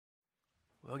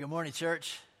Well, good morning,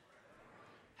 church.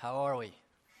 How are we?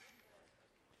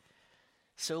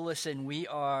 So listen, we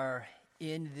are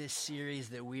in this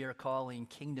series that we are calling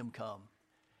Kingdom Come.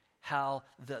 How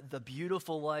the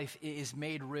beautiful life is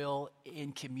made real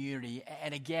in community.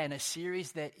 And again, a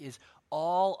series that is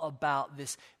all about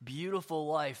this beautiful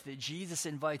life that Jesus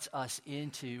invites us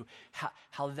into.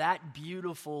 How that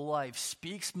beautiful life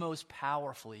speaks most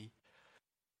powerfully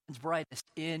and brightest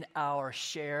in our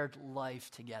shared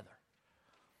life together.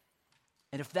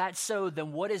 And if that's so,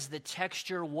 then what is the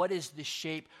texture, what is the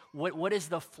shape, what is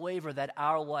the flavor that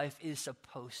our life is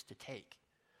supposed to take?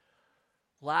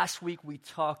 Last week we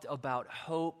talked about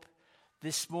hope.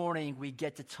 This morning we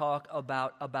get to talk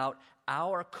about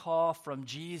our call from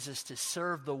Jesus to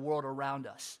serve the world around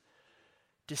us,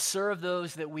 to serve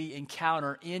those that we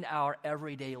encounter in our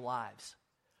everyday lives.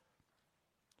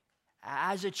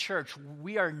 As a church,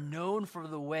 we are known for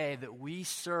the way that we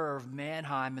serve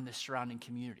Mannheim and the surrounding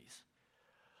communities.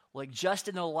 Like just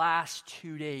in the last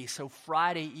 2 days, so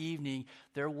Friday evening,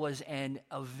 there was an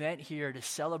event here to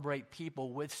celebrate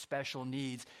people with special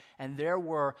needs. And there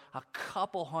were a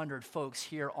couple hundred folks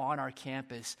here on our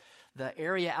campus. The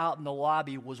area out in the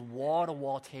lobby was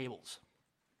wall-to-wall tables.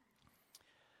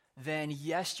 Then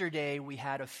yesterday, we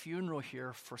had a funeral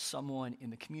here for someone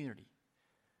in the community.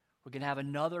 We're going to have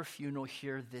another funeral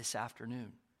here this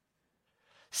afternoon.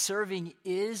 Serving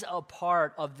is a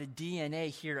part of the DNA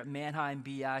here at Mannheim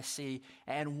BIC,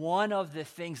 and one of the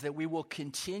things that we will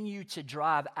continue to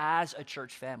drive as a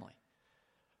church family.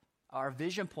 Our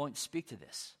vision points speak to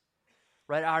this,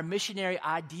 right? Our missionary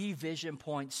ID vision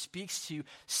point speaks to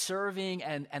serving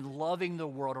and loving the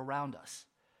world around us.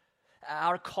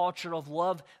 Our culture of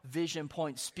love vision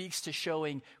point speaks to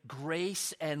showing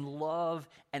grace and love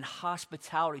and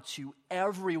hospitality to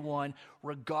everyone,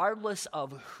 regardless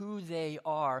of who they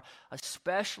are,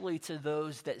 especially to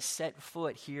those that set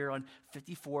foot here on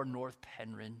 54 North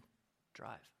Penryn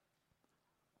Drive.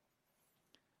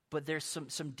 But there's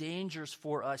some dangers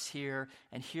for us here,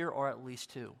 and here are at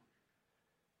least two.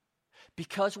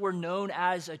 Because we're known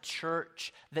as a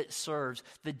church that serves,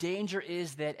 the danger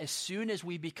is that as soon as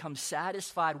we become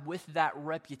satisfied with that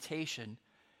reputation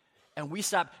and we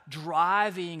stop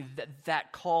driving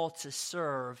that call to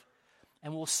serve,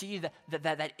 and we'll see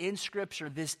that in Scripture,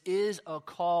 this is a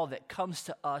call that comes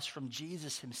to us from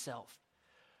Jesus himself.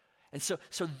 And so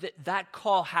that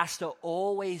call has to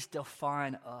always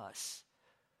define us.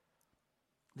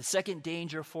 The second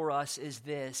danger for us is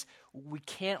this: we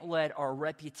can't let our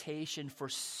reputation for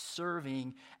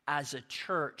serving as a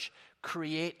church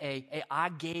create a I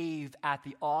gave at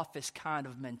the office kind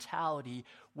of mentality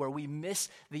where we miss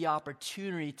the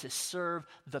opportunity to serve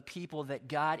the people that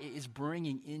God is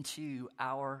bringing into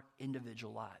our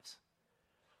individual lives.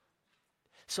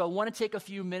 So I want to take a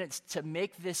few minutes to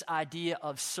make this idea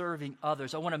of serving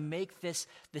others. I want to make this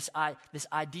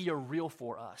idea real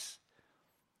for us.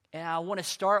 And I want to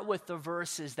start with the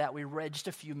verses that we read just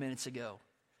a few minutes ago.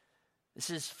 This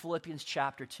is Philippians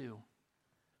chapter 2.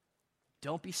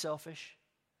 Don't be selfish.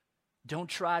 Don't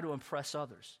try to impress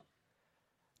others.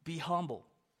 Be humble,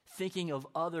 thinking of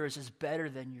others as better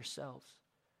than yourselves.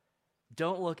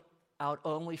 Don't look out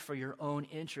only for your own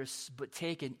interests, but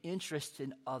take an interest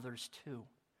in others too.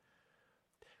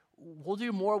 We'll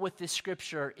do more with this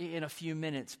scripture in a few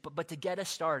minutes, but to get us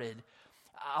started,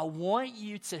 I want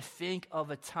you to think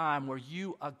of a time where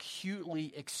you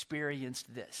acutely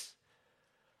experienced this.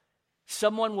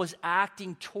 Someone was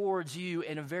acting towards you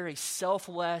in a very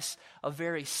selfless, a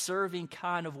very serving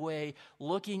kind of way,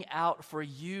 looking out for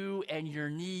you and your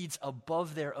needs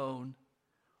above their own.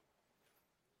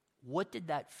 What did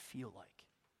that feel like?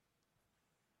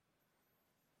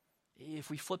 If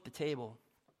we flip the table,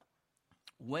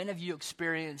 when have you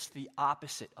experienced the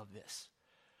opposite of this?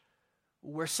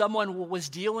 Where someone was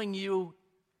dealing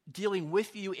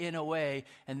with you in a way,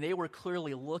 and they were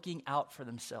clearly looking out for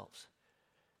themselves.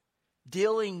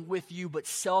 Dealing with you, but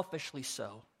selfishly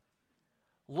so.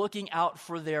 Looking out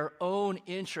for their own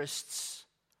interests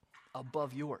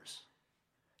above yours.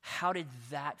 How did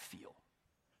that feel?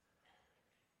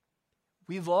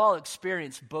 We've all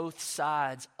experienced both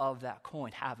sides of that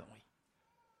coin, haven't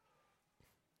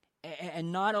we?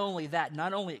 And not only that,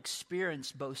 not only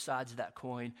experienced both sides of that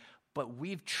coin, but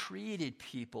we've treated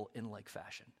people in like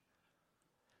fashion.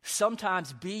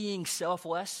 Sometimes being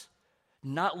selfless,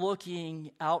 not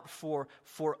looking out for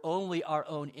only our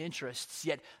own interests,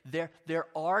 yet there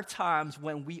are times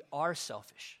when we are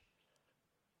selfish,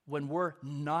 when we're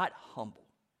not humble,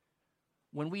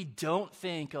 when we don't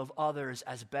think of others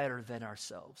as better than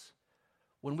ourselves,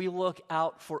 when we look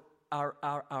out for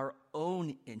our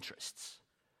own interests.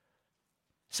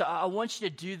 So I want you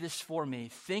to do this for me.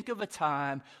 Think of a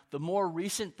time, the more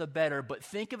recent the better, but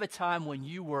think of a time when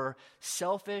you were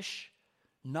selfish,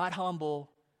 not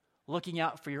humble, looking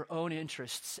out for your own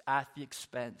interests at the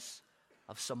expense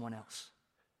of someone else.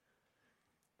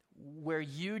 Where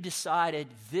you decided,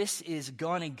 this is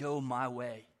going to go my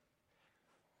way.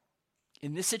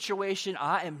 In this situation,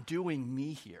 I am doing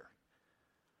me here.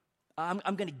 I'm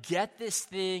going to get this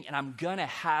thing and I'm going to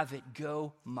have it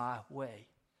go my way.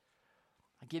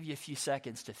 I'll give you a few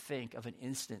seconds to think of an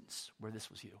instance where this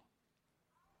was you.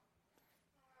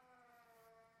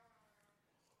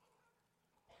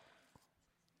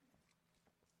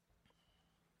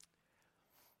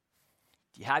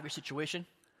 Do you have your situation?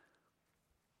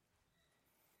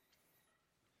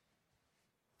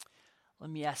 Let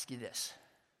me ask you this.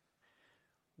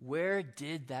 Where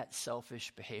did that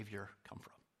selfish behavior come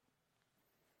from?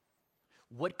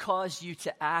 What caused you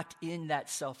to act in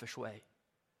that selfish way?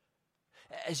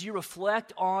 As you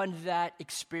reflect on that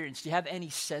experience, do you have any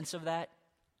sense of that?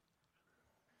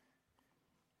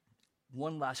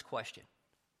 One last question.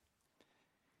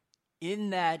 In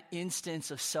that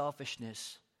instance of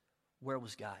selfishness, where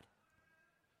was God?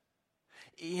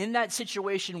 In that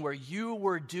situation where you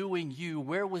were doing you,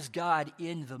 where was God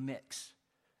in the mix?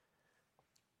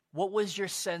 What was your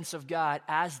sense of God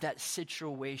as that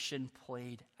situation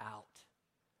played out?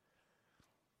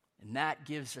 And that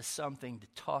gives us something to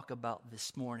talk about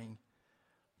this morning.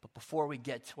 But before we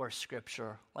get to our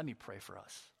scripture, let me pray for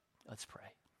us. Let's pray.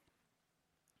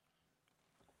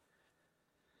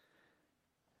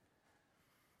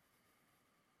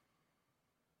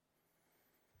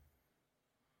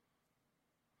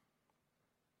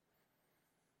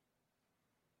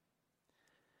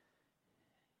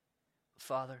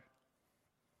 Father,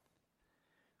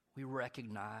 we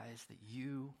recognize that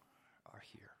you are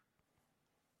here.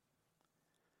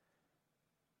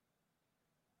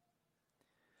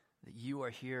 That you are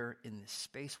here in this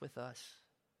space with us.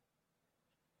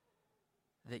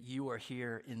 That you are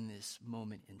here in this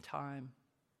moment in time.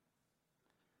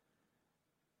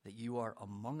 That you are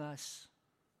among us.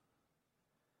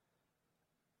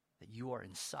 That you are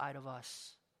inside of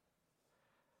us.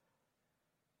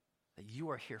 That you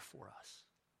are here for us.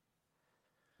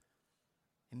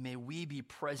 And may we be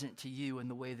present to you in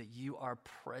the way that you are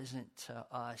present to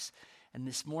us. And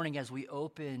this morning as we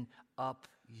open up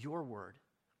your word,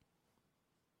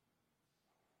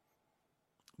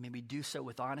 may we do so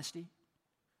with honesty.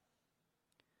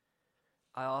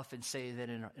 I often say that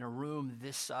in a room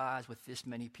this size with this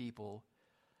many people,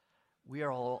 we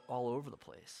are all over the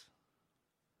place.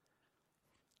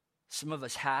 Some of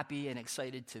us happy and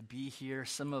excited to be here.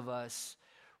 Some of us,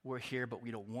 we're here, but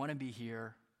we don't want to be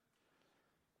here.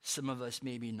 Some of us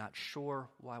maybe not sure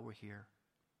why we're here.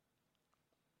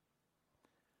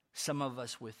 Some of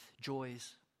us with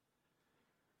joys.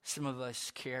 Some of us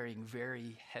carrying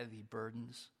very heavy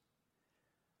burdens.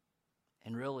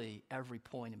 And really every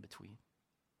point in between.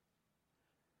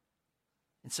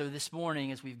 And so this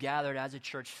morning, as we've gathered as a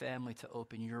church family to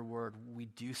open your word, we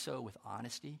do so with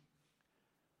honesty.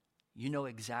 You know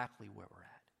exactly where we're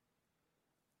at.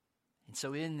 And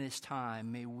so in this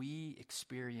time, may we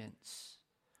experience,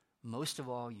 most of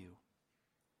all, you.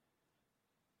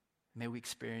 May we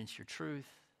experience your truth.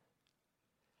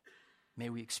 May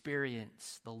we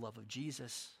experience the love of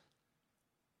Jesus.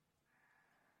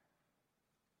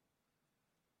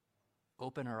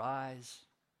 Open our eyes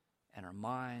and our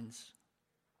minds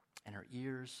and our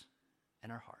ears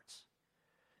and our hearts.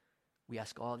 We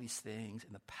ask all these things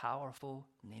in the powerful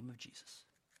name of Jesus.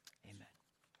 Amen.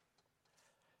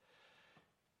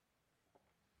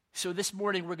 So this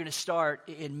morning we're going to start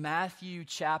in Matthew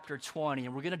chapter 20,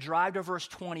 and we're going to drive to verse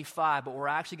 25, but we're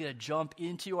actually going to jump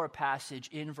into our passage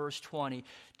in verse 20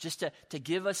 just to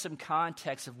give us some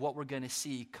context of what we're going to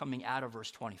see coming out of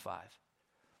verse 25.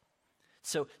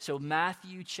 So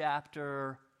Matthew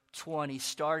chapter 20,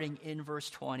 starting in verse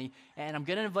 20, and I'm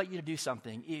going to invite you to do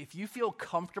something. If you feel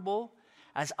comfortable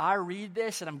as I read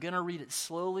this, and I'm going to read it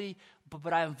slowly,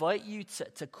 but I invite you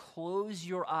to close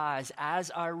your eyes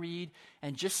as I read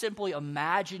and just simply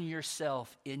imagine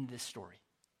yourself in this story.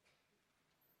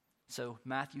 So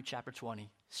Matthew chapter 20,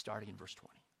 starting in verse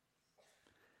 20.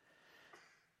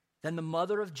 Then the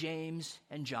mother of James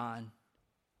and John,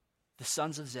 the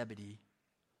sons of Zebedee,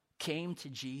 came to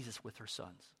Jesus with her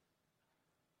sons.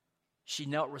 She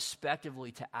knelt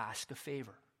respectfully to ask a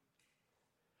favor.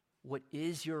 "What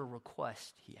is your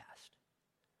request?" he asked.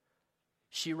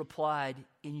 She replied,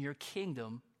 "In your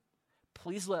kingdom,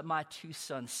 please let my two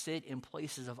sons sit in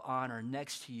places of honor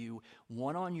next to you,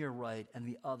 one on your right and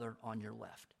the other on your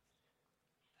left."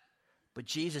 But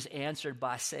Jesus answered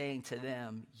by saying to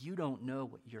them, "You don't know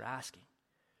what you're asking.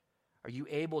 Are you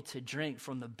able to drink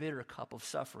from the bitter cup of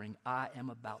suffering I am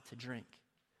about to drink?"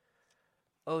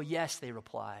 "Oh, yes," they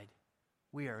replied,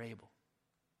 "we are able."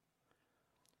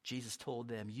 Jesus told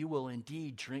them, "You will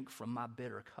indeed drink from my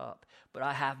bitter cup, but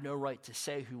I have no right to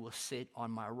say who will sit on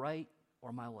my right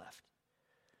or my left.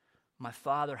 My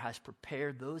Father has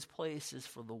prepared those places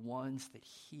for the ones that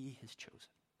he has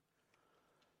chosen."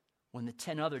 When the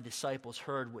 10 other disciples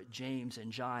heard what James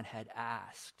and John had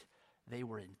asked, they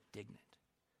were indignant.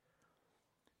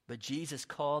 But Jesus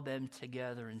called them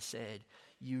together and said,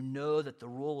 "You know that the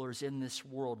rulers in this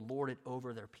world lord it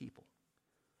over their people,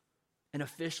 and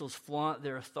officials flaunt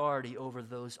their authority over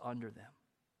those under them.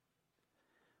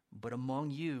 But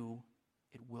among you,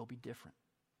 it will be different.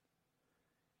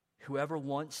 Whoever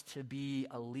wants to be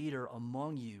a leader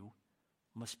among you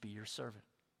must be your servant.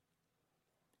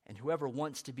 And whoever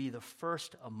wants to be the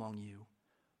first among you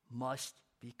must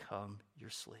become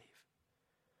your slave.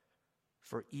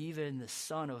 For even the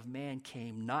Son of Man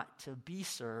came not to be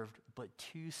served, but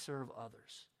to serve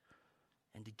others,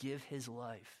 and to give his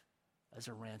life as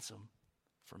a ransom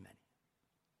for many."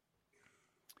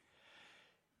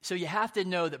 So you have to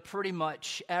know that pretty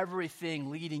much everything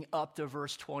leading up to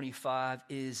verse 25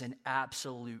 is an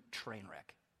absolute train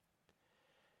wreck.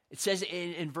 It says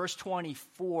in verse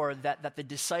 24 that the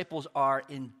disciples are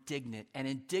indignant. And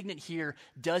indignant here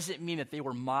doesn't mean that they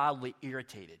were mildly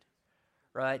irritated,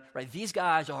 right? These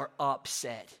guys are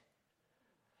upset.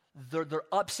 They're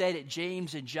upset at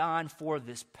James and John for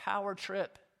this power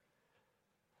trip.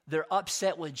 They're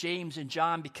upset with James and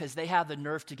John because they have the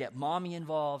nerve to get mommy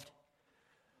involved.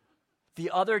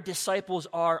 The other disciples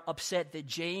are upset that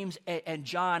James and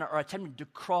John are attempting to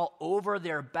crawl over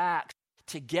their backs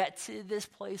to get to this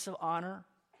place of honor.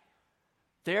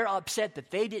 They're upset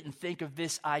that they didn't think of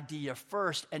this idea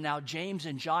first, and now James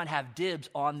and John have dibs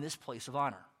on this place of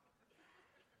honor.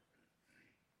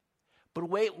 But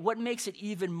wait, what makes it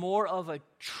even more of a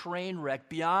train wreck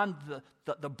beyond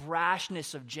the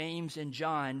brashness of James and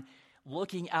John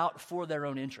looking out for their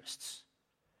own interests?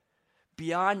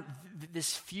 Beyond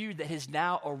this feud that has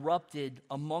now erupted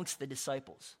amongst the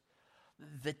disciples,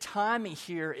 the timing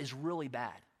here is really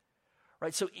bad.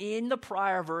 Right, so in the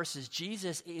prior verses,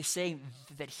 Jesus is saying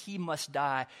that he must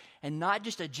die, and not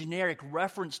just a generic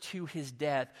reference to his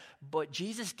death, but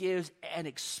Jesus gives an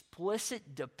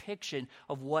explicit depiction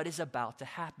of what is about to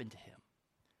happen to him.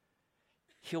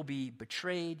 He'll be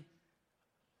betrayed,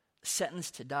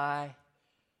 sentenced to die,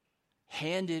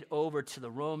 handed over to the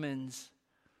Romans,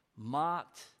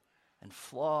 mocked and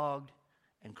flogged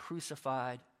and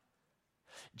crucified.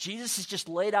 Jesus has just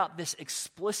laid out this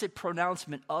explicit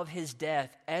pronouncement of his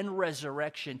death and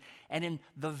resurrection. And in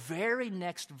the very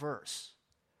next verse,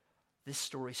 this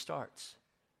story starts.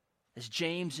 As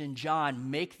James and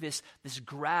John make this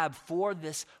grab for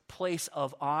this place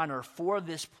of honor, for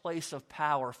this place of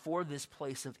power, for this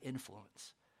place of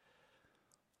influence.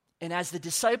 And as the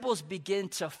disciples begin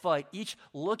to fight, each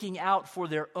looking out for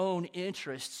their own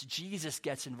interests, Jesus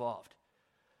gets involved.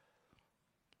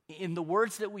 In the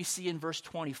words that we see in verse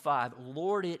 25,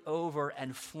 lord it over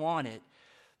and flaunt it,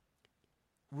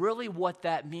 really what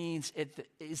that means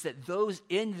is that those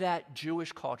in that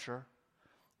Jewish culture,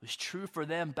 it was true for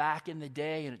them back in the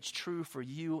day, and it's true for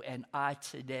you and I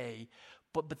today.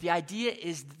 But the idea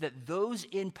is that those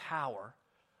in power,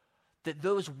 that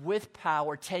those with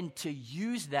power tend to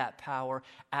use that power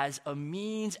as a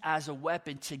means, as a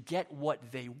weapon to get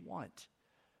what they want.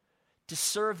 To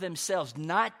serve themselves,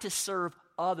 not to serve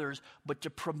others, but to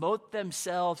promote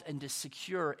themselves and to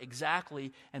secure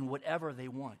exactly and whatever they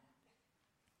want.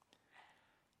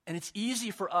 And it's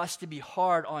easy for us to be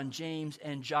hard on James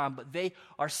and John, but they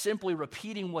are simply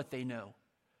repeating what they know.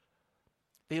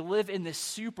 They live in this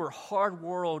super hard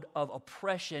world of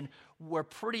oppression where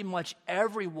pretty much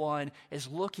everyone is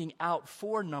looking out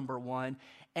for number one.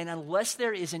 And unless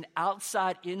there is an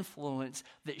outside influence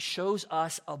that shows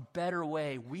us a better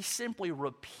way, we simply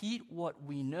repeat what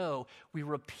we know. We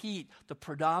repeat the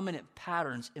predominant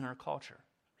patterns in our culture.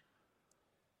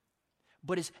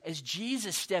 But as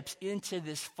Jesus steps into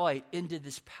this fight, into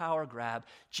this power grab,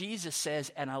 Jesus says,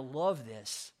 and I love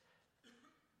this,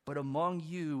 but among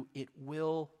you it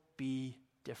will be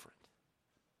different.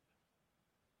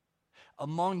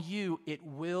 Among you it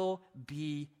will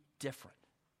be different.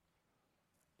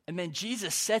 And then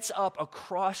Jesus sets up a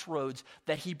crossroads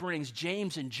that he brings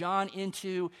James and John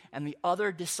into and the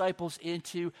other disciples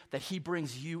into, that he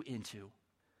brings you into.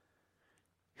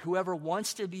 Whoever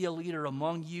wants to be a leader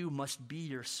among you must be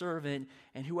your servant,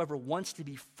 and whoever wants to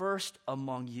be first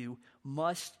among you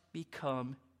must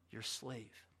become your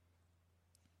slave.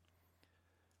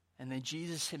 And then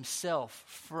Jesus himself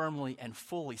firmly and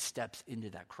fully steps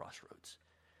into that crossroads.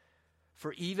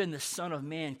 For even the Son of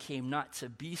Man came not to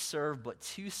be served, but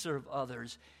to serve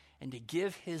others, and to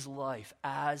give his life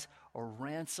as a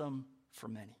ransom for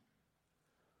many.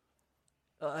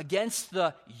 Against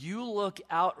the "you look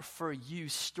out for you"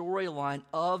 storyline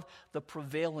of the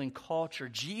prevailing culture,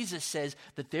 Jesus says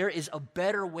that there is a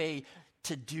better way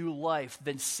to do life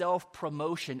than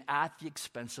self-promotion at the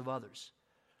expense of others.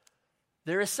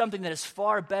 There is something that is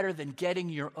far better than getting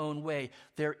your own way.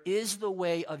 There is the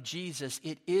way of Jesus.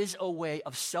 It is a way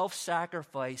of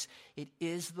self-sacrifice. It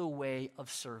is the way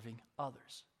of serving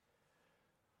others.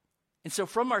 And so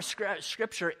from our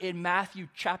scripture in Matthew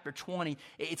chapter 20,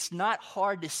 it's not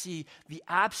hard to see the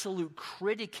absolute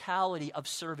criticality of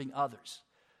serving others.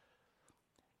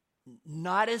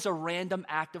 Not as a random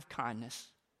act of kindness,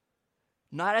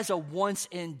 not as a once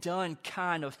and done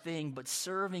kind of thing, but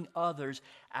serving others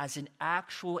as an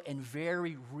actual and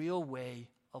very real way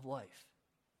of life.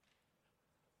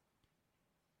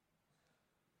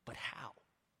 But how?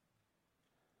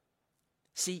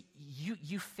 See,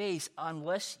 you face,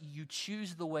 unless you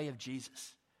choose the way of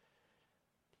Jesus,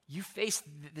 you face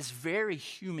this very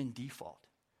human default.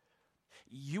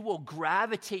 You will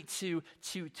gravitate to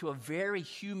a very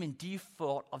human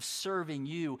default of serving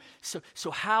you.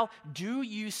 So how do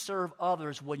you serve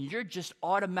others when your just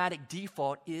automatic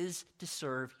default is to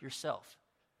serve yourself?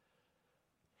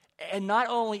 And not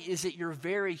only is it your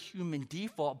very human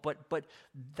default, but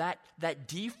that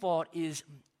default is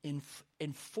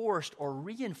enforced or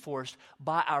reinforced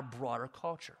by our broader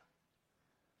culture.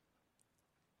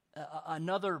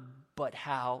 Another but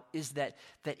how is that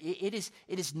it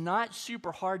is not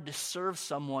super hard to serve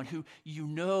someone who you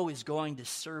know is going to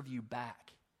serve you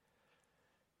back.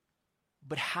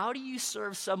 But how do you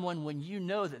serve someone when you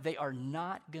know that they are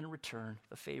not going to return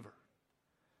the favor?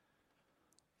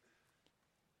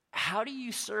 How do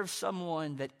you serve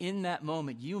someone that in that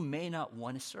moment you may not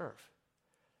want to serve?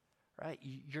 Right?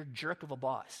 You're a jerk of a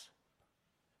boss.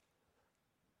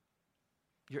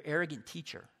 Your arrogant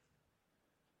teacher.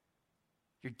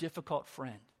 Your difficult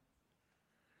friend.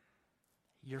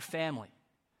 Your family.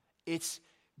 It's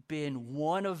been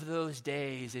one of those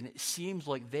days and it seems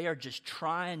like they are just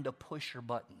trying to push your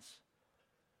buttons.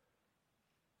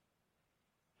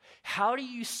 How do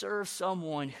you serve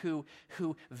someone who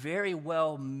very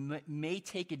well may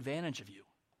take advantage of you?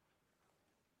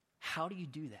 How do you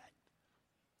do that?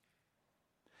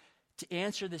 To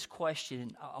answer this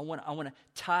question, I want to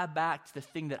tie back to the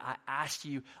thing that I asked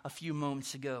you a few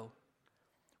moments ago.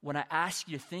 When I asked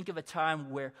you to think of a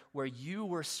time where you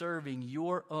were serving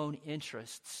your own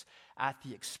interests at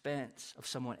the expense of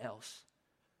someone else.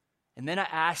 And then I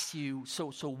asked you,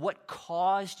 so what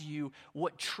caused you,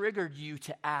 what triggered you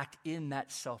to act in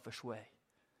that selfish way?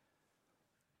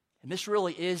 And this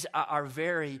really is our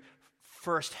very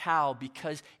first how,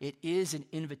 because it is an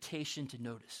invitation to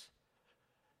notice.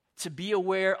 To be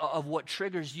aware of what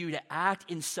triggers you to act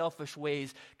in selfish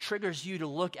ways, triggers you to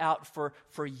look out for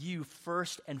you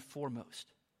first and foremost.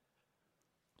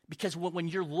 Because when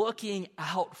you're looking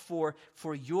out for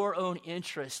your own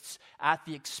interests at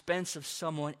the expense of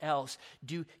someone else,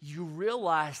 do you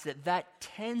realize that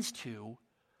tends to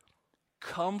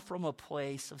come from a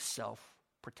place of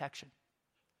self-protection?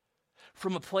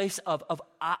 From a place of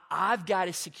I've got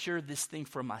to secure this thing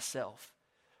for myself.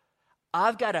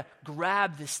 I've got to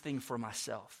grab this thing for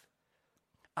myself.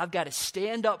 I've got to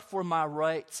stand up for my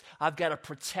rights. I've got to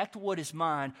protect what is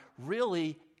mine.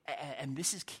 Really, and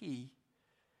this is key,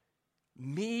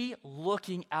 me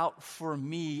looking out for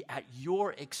me at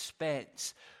your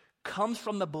expense comes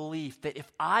from the belief that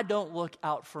if I don't look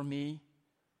out for me,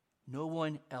 no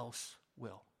one else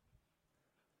will.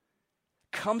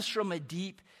 Comes from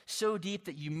so deep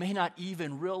that you may not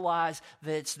even realize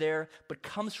that it's there, but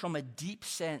comes from a deep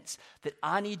sense that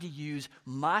I need to use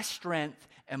my strength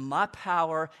and my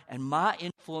power and my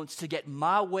influence to get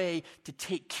my way to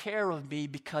take care of me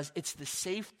because it's the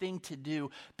safe thing to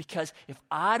do. Because if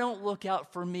I don't look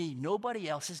out for me, nobody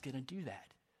else is going to do that.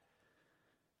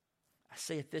 I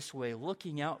say it this way,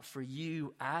 looking out for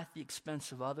you at the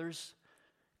expense of others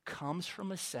comes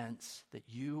from a sense that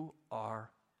you are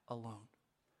alone.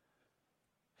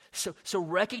 So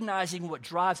recognizing what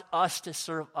drives us to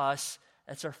serve us,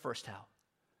 that's our first how.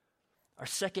 Our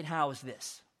second how is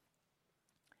this.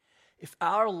 If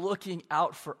our looking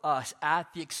out for us at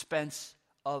the expense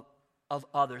of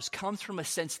others comes from a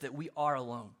sense that we are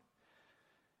alone,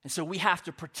 and so we have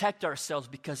to protect ourselves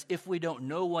because if we don't,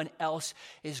 no one else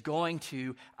is going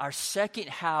to, our second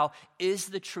how is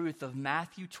the truth of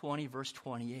Matthew 20, verse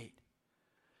 28.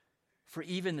 For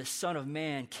even the Son of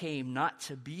Man came not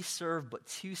to be served, but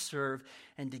to serve,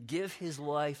 and to give his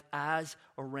life as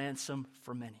a ransom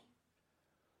for many.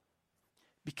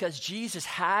 Because Jesus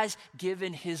has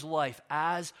given his life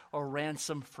as a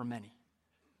ransom for many.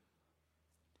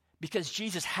 Because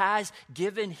Jesus has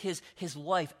given his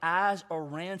life as a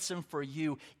ransom for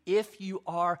you if you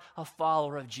are a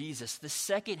follower of Jesus. The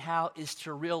second how is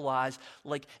to realize,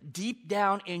 like deep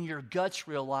down in your guts,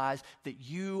 realize that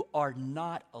you are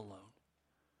not alone.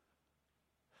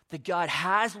 That God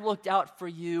has looked out for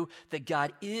you, that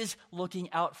God is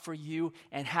looking out for you,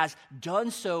 and has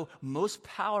done so most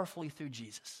powerfully through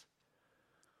Jesus.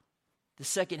 The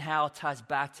second how ties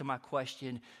back to my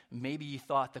question. Maybe you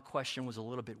thought the question was a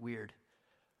little bit weird.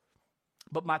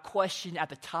 But my question at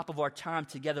the top of our time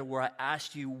together, where I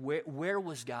asked you, where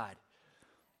was God?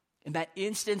 In that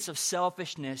instance of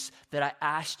selfishness that I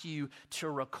asked you to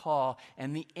recall.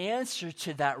 And the answer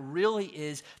to that really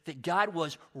is that God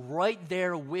was right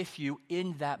there with you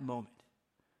in that moment.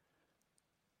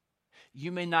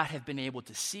 You may not have been able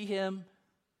to see him.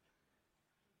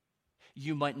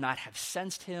 You might not have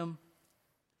sensed him.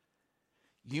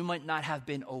 You might not have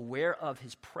been aware of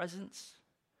his presence.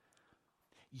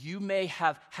 You may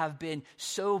have been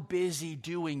so busy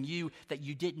doing you that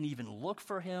you didn't even look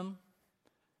for him.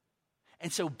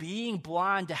 And so being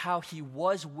blind to how he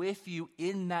was with you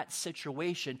in that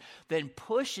situation then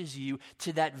pushes you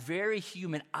to that very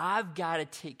human, I've got to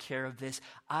take care of this.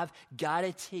 I've got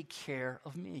to take care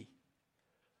of me.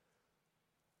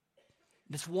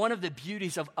 It's one of the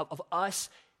beauties of us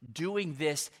doing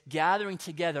this, gathering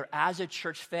together as a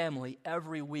church family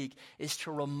every week, is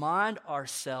to remind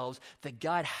ourselves that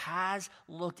God has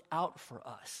looked out for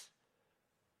us.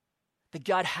 That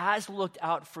God has looked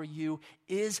out for you,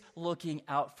 is looking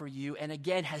out for you, and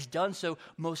again has done so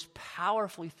most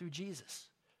powerfully through Jesus.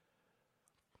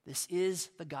 This is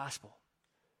the gospel.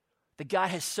 That God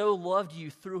has so loved you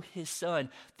through his Son,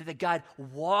 that God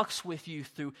walks with you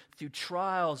through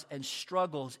trials and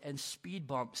struggles and speed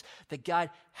bumps, that God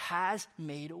has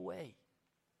made a way.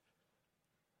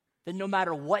 That no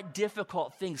matter what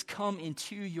difficult things come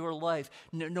into your life,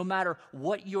 no matter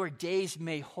what your days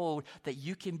may hold, that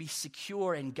you can be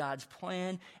secure in God's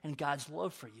plan and God's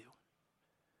love for you.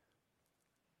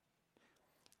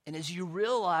 And as you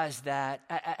realize that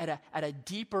at a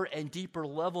deeper and deeper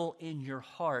level in your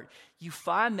heart, you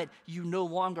find that you no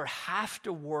longer have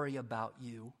to worry about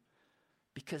you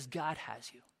because God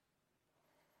has you.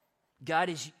 God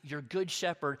is your good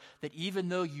shepherd, that even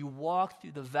though you walk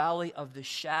through the valley of the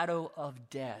shadow of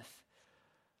death,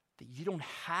 that you don't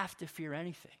have to fear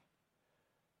anything.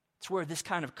 It's where this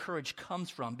kind of courage comes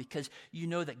from, because you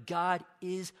know that God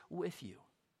is with you.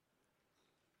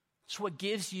 It's what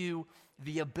gives you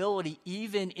the ability,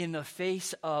 even in the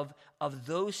face of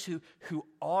those who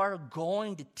are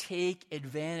going to take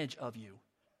advantage of you.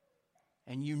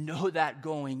 And you know that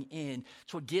going in.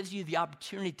 So it gives you the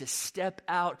opportunity to step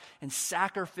out in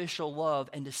sacrificial love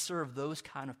and to serve those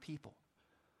kind of people.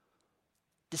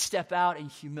 To step out in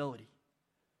humility.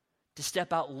 To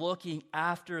step out looking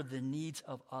after the needs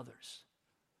of others.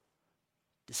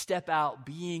 To step out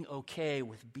being okay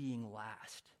with being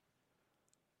last.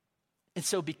 And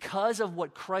so because of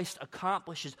what Christ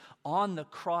accomplishes on the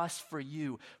cross for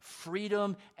you,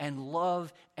 freedom and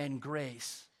love and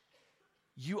grace,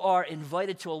 you are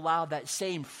invited to allow that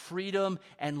same freedom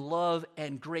and love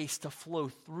and grace to flow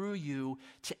through you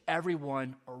to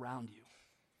everyone around you.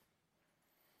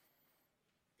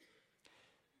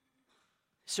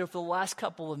 So for the last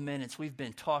couple of minutes, we've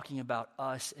been talking about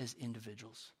us as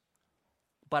individuals.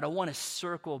 But I want to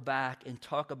circle back and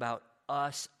talk about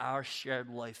us, our shared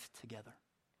life together.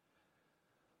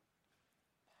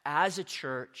 As a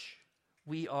church,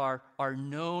 we are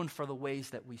known for the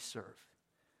ways that we serve.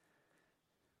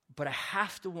 But I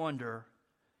have to wonder,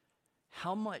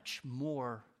 how much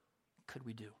more could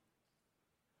we do?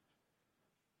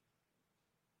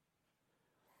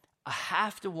 I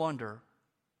have to wonder,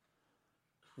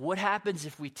 what happens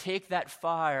if we take that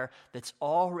fire that's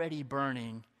already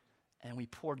burning and we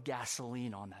pour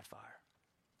gasoline on that fire?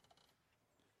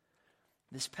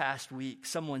 This past week,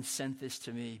 someone sent this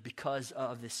to me because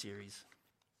of this series.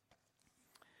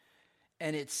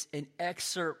 And it's an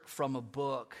excerpt from a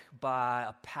book by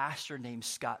a pastor named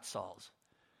Scott Sauls.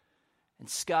 And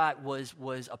Scott was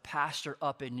a pastor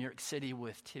up in New York City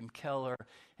with Tim Keller,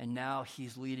 and now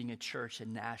he's leading a church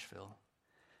in Nashville.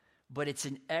 But it's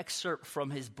an excerpt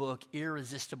from his book,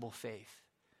 Irresistible Faith.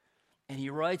 And he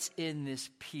writes in this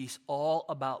piece all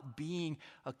about being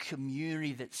a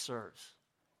community that serves.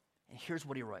 And here's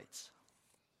what he writes.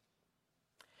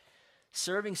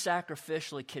 Serving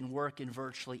sacrificially can work in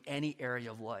virtually any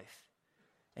area of life.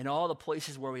 in all the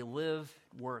places where we live,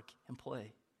 work, and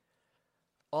play.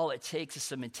 All it takes is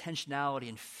some intentionality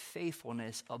and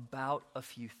faithfulness about a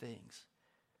few things.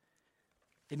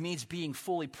 It means being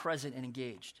fully present and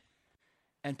engaged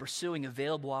and pursuing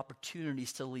available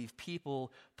opportunities to leave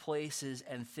people, places,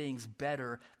 and things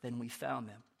better than we found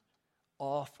them,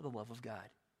 all for the love of God.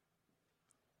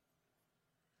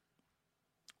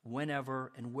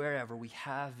 Whenever and wherever we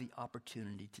have the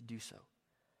opportunity to do so.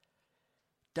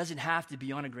 It doesn't have to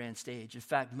be on a grand stage. In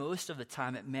fact, most of the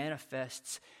time it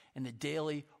manifests in the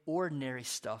daily, ordinary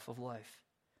stuff of life.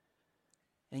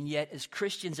 And yet, as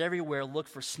Christians everywhere look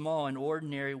for small and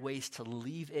ordinary ways to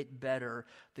leave it better,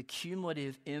 the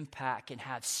cumulative impact can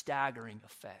have staggering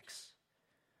effects.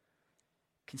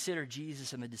 Consider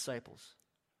Jesus and the disciples.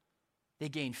 They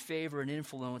gained favor and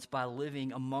influence by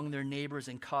living among their neighbors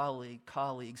and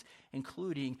colleagues,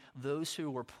 including those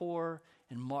who were poor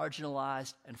and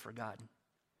marginalized and forgotten.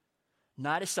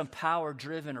 Not as some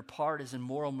power-driven or partisan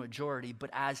moral majority,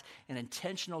 but as an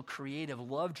intentional, creative,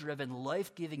 love-driven,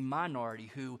 life-giving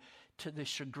minority who, to the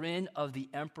chagrin of the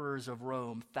emperors of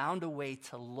Rome, found a way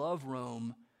to love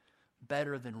Rome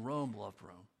better than Rome loved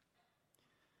Rome.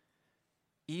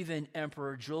 Even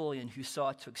Emperor Julian, who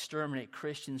sought to exterminate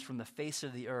Christians from the face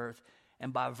of the earth,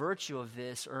 and by virtue of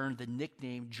this earned the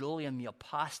nickname Julian the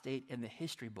Apostate in the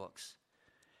history books.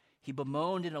 He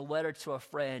bemoaned in a letter to a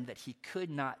friend that he could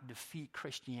not defeat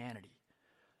Christianity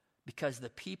because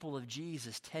the people of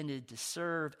Jesus tended to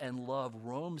serve and love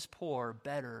Rome's poor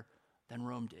better than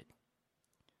Rome did.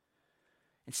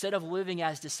 Instead of living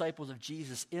as disciples of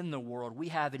Jesus in the world, we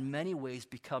have in many ways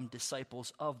become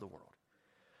disciples of the world.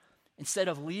 Instead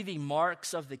of leaving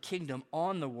marks of the kingdom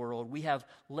on the world, we have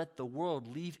let the world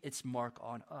leave its mark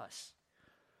on us.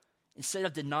 Instead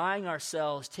of denying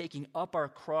ourselves, taking up our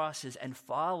crosses, and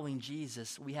following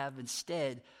Jesus, we have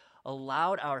instead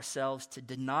allowed ourselves to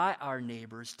deny our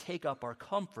neighbors, take up our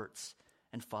comforts,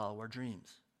 and follow our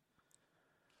dreams.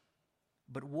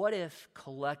 But what if,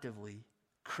 collectively,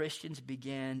 Christians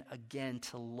began again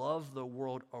to love the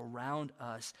world around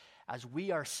us as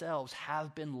we ourselves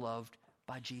have been loved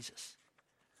by Jesus?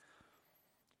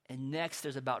 And next,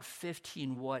 there's about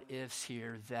 15 what-ifs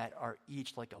here that are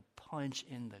each like a punch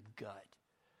in the gut.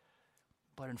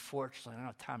 But unfortunately, I don't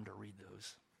have time to read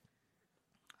those.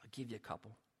 I'll give you a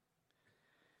couple.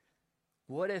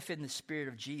 What if in the spirit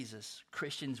of Jesus,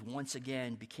 Christians once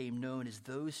again became known as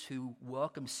those who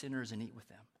welcome sinners and eat with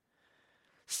them,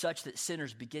 such that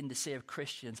sinners begin to say of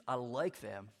Christians, I like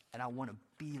them and I want to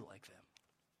be like them?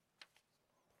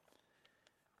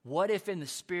 What if in the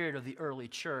spirit of the early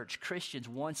church, Christians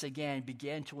once again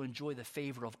began to enjoy the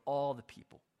favor of all the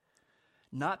people,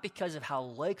 not because of how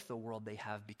like the world they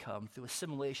have become through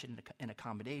assimilation and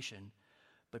accommodation,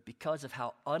 but because of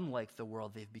how unlike the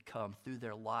world they've become through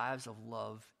their lives of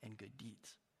love and good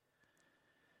deeds?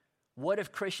 What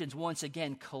if Christians once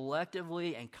again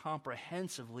collectively and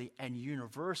comprehensively and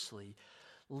universally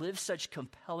lived such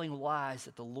compelling lives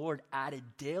that the Lord added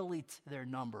daily to their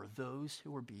number those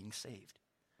who were being saved?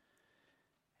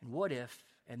 And what if,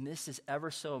 and this is ever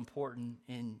so important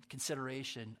in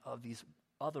consideration of these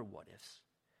other what-ifs,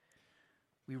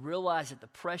 we realize that the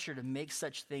pressure to make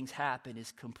such things happen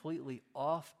is completely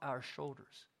off our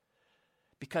shoulders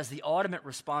because the ultimate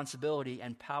responsibility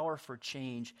and power for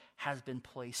change has been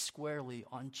placed squarely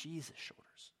on Jesus'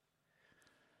 shoulders.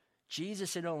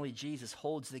 Jesus and only Jesus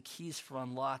holds the keys for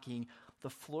unlocking the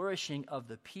flourishing of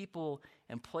the people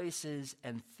and places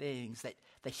and things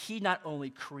that he not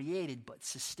only created but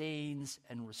sustains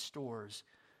and restores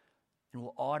and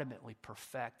will ultimately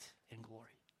perfect in glory.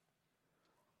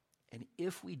 And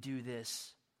if we do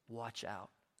this, watch out.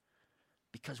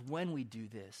 Because when we do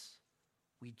this,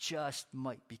 we just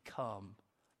might become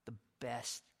the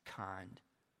best kind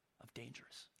of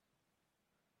dangerous.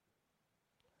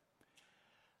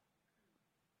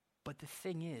 But the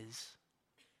thing is,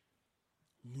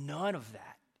 none of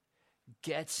that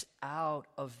gets out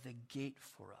of the gate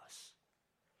for us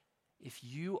if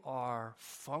you are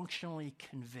functionally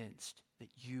convinced that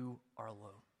you are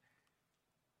alone,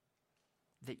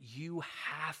 that you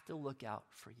have to look out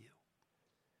for you.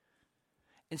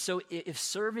 And so if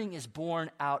serving is born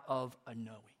out of a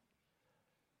knowing,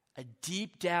 a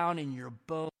deep down in your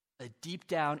bones, a deep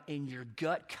down in your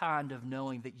gut kind of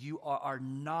knowing that you are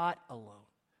not alone,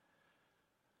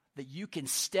 that you can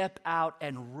step out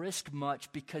and risk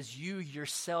much because you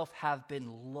yourself have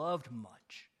been loved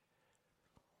much,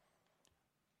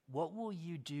 what will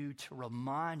you do to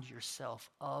remind yourself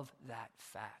of that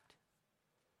fact?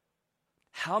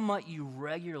 How might you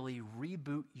regularly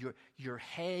reboot your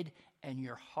head and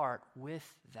your heart with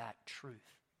that truth?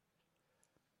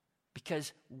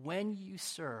 Because when you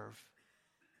serve,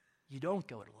 you don't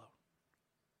go it alone.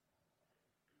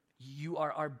 You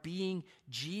are being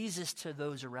Jesus to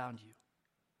those around you.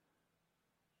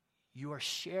 You are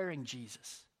sharing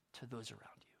Jesus to those around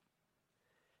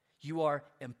you. You are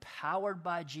empowered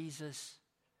by Jesus.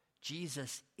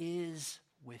 Jesus is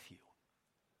with you.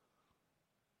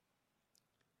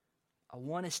 I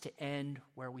want us to end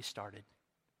where we started.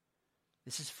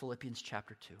 This is Philippians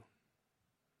chapter 2.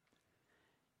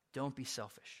 Don't be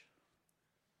selfish.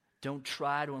 Don't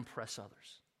try to impress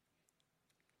others.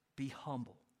 Be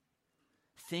humble,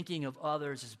 thinking of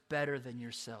others as better than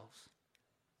yourselves.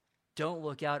 Don't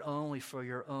look out only for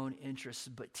your own interests,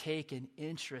 but take an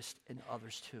interest in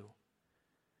others too.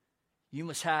 You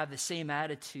must have the same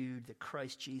attitude that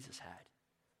Christ Jesus had.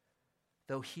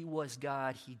 Though he was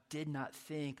God, he did not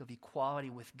think of equality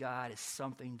with God as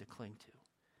something to cling to.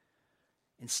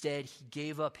 Instead, he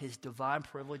gave up his divine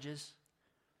privileges.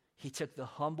 He took the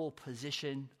humble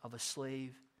position of a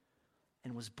slave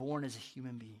and was born as a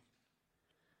human being.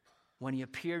 When he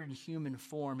appeared in human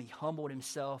form, he humbled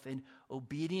himself in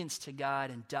obedience to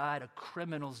God and died a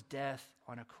criminal's death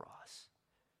on a cross.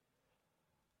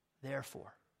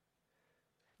 Therefore,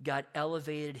 God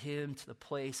elevated him to the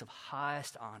place of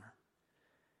highest honor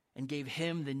and gave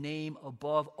him the name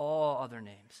above all other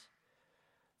names,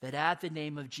 that at the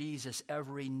name of Jesus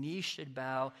every knee should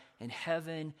bow in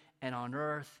heaven and on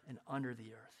earth and under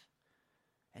the earth,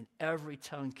 and every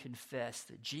tongue confess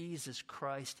that Jesus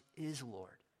Christ is Lord,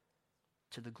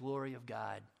 to the glory of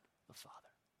God the Father.